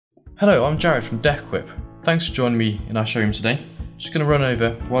Hello, I'm Jared from DeckEquip. Thanks for joining me in our showroom today. Just going to run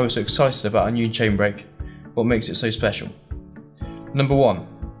over why we're so excited about our new chain brake, what makes it so special. Number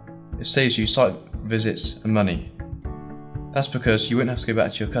 1, it saves you site visits and money. That's because you won't have to go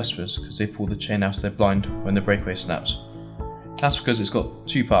back to your customers because they pull the chain out of their blind when the breakaway snaps. That's because it's got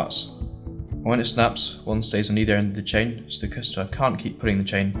two parts. When it snaps, one stays on either end of the chain so the customer can't keep pulling the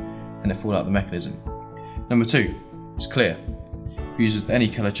chain and it fall out of the mechanism. Number 2, it's clear. Use with any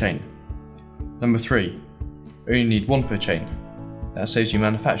colour chain. Number 3, you only need one per chain. That saves you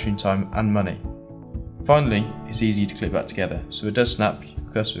manufacturing time and money. Finally, it's easy to clip back together, so it does snap,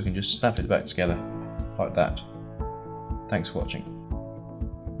 your customer can just snap it back together like that. Thanks for watching.